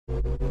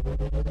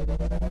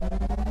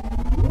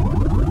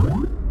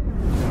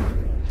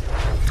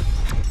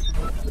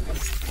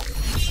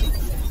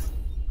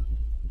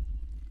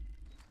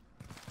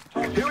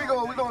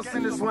gonna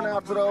send this one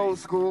out to the old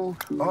school.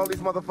 All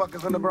these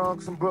motherfuckers in the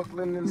Bronx and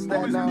Brooklyn and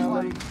Staten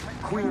Island,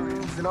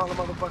 Queens, and all the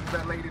motherfuckers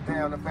that laid it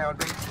down, the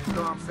foundation, you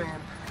know what I'm saying?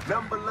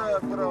 Number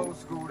love for the old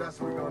school, that's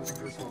what we're gonna do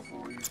this one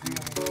for you.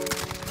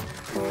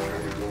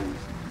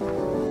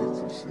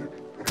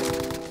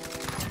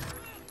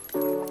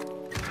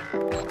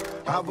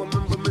 I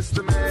remember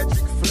Mr.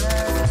 Magic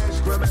Flash,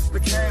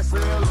 Grandmaster Cass,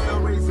 LL,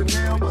 raising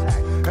Elmer.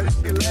 And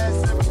if your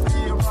last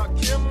 7 year rock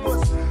Kim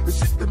was the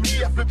shit to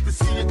me, I flipped to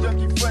see a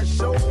Dougie Fresh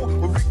show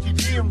with Ricky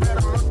D and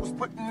Battle Royale was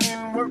putting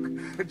in work.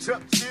 And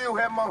Chuck Chill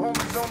had my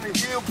homies on the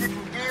hill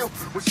getting ill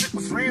when shit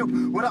was real.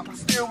 What I can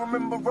still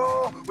remember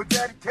raw with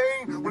Daddy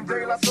Kane when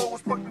De La Soul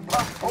was putting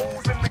pop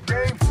holes in the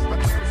game. I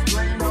can't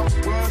explain how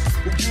it was.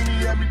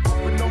 Houdini had me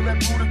pumping on that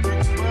Buddha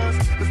kick buzz.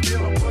 But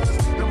still I was.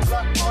 Them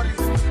block parties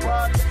in the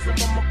projects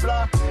and on my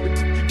block. And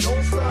you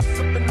don't stop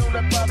sipping on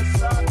that by the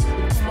side.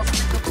 And through my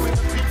speaker playing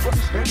the deeper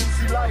and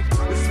MC Life.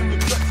 Listen to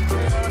cuts and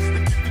chaos to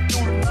get me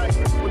through the night.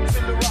 But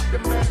till the rock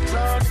and man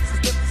John, it's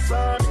just the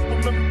sign.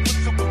 Remember put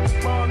you with the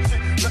bomb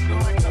shit. Nothing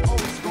like the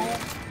old school.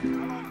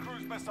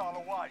 Cruise missile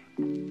away.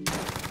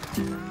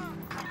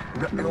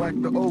 Nothing like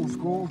the old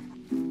school.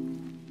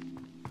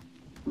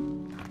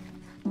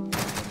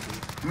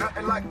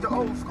 Nothing like the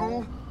old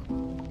school.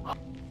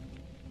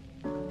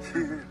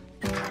 Yeah.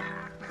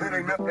 It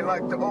ain't nothing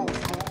like the old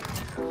school.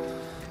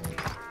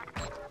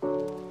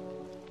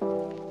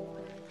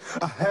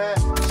 I had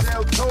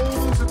shell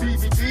toes and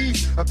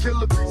BBDs. I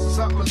kill a piece of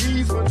something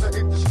leaves when I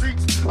hit the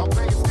streets. I'm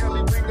playing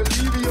Skelly, bring a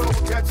Levio,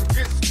 catch a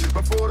kiss.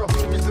 Before the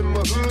homies in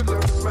my hood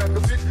learn to smack a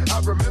bitch. I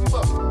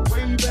remember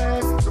way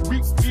back the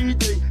week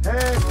they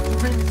had too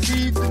many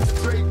seeds in the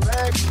trade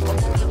bag. I'm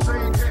on the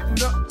train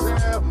heading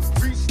uptown,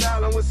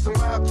 freestyling with some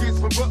wild kids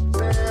from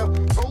Bucktown.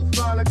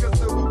 Profiling cause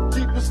the hoop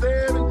keep me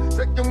staring.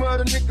 Second where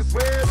the niggas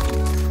wearing.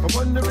 I'm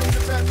wondering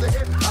if that's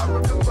ahead. I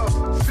remember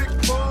sick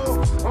ball,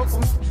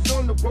 Uncle Hoop's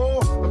on the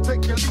wall. I'm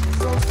taking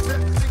leaps on the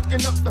set,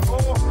 sinking up the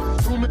hall.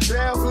 Zooming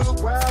down, hood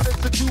wild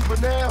as a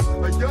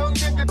juvenile. A young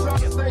nigga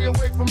trying to stay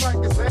away from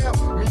Mike as hell.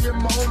 Me and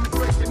my homies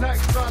breaking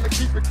nights trying to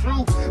keep it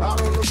true.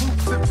 Out on the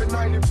roof, sipping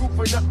 90 proof,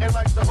 ain't nothing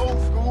like the old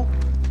school.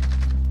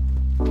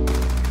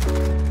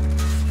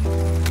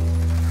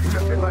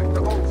 Nothing like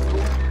the old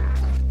school.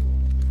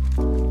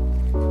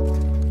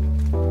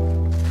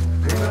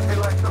 Ain't nothing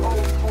like the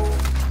old school.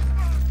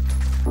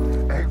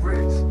 Hey,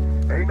 Rich,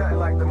 ain't nothing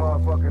like the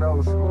motherfucking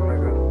old school,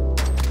 nigga.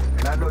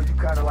 And I know you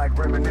kinda like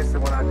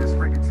reminiscing when I just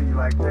freak it to you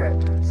like that.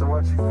 So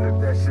why don't you flip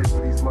that shit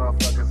for these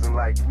motherfuckers and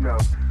like, you know,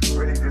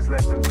 really just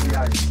let them see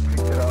how you speak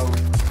to those.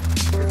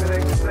 Cause it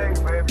ain't the same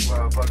for every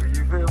motherfucker,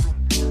 you feel me?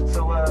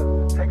 So,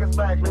 take us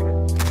back, nigga.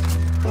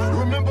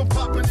 Remember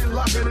popping and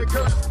locking and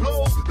curse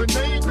blow. The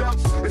name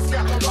bounce, it's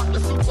got my rock the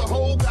super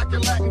hole back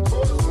in Latin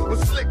quarters. When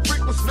Slick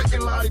Freak was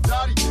flicking Lottie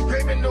Dottie.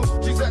 Came in the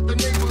hoochies at the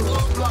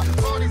neighborhood block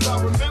parties, I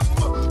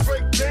remember.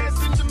 Break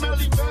dancing to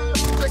Melly Bell.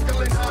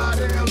 Tickling high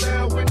to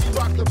LL when he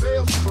rocked the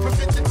bells.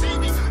 Forget the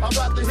TV, I'm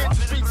about to hit the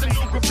streets and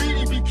do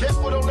graffiti. Be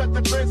careful, don't let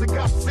the transit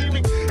cops see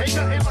me. Ain't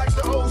nothing like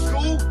the old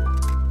school.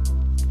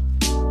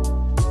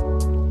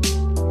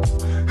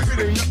 It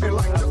ain't nothing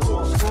like the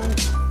old school.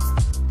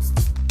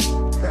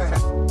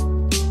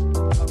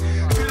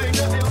 It ain't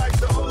nothing like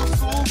the old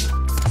school.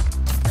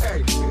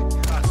 Hey,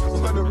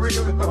 on the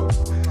real though.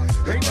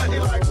 Ain't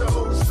nothing like the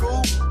old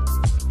school.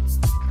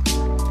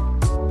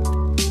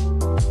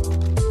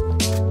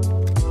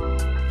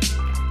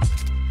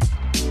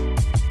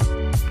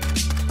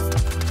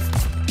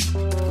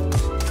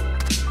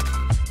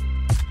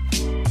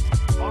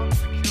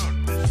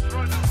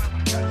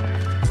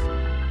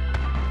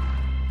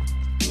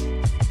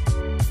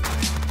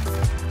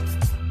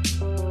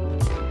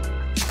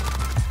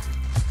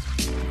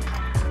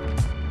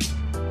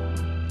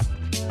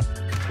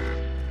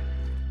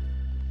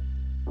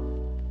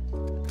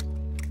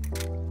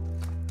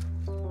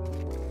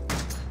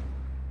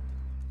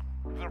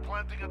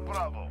 Planting at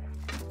Bravo.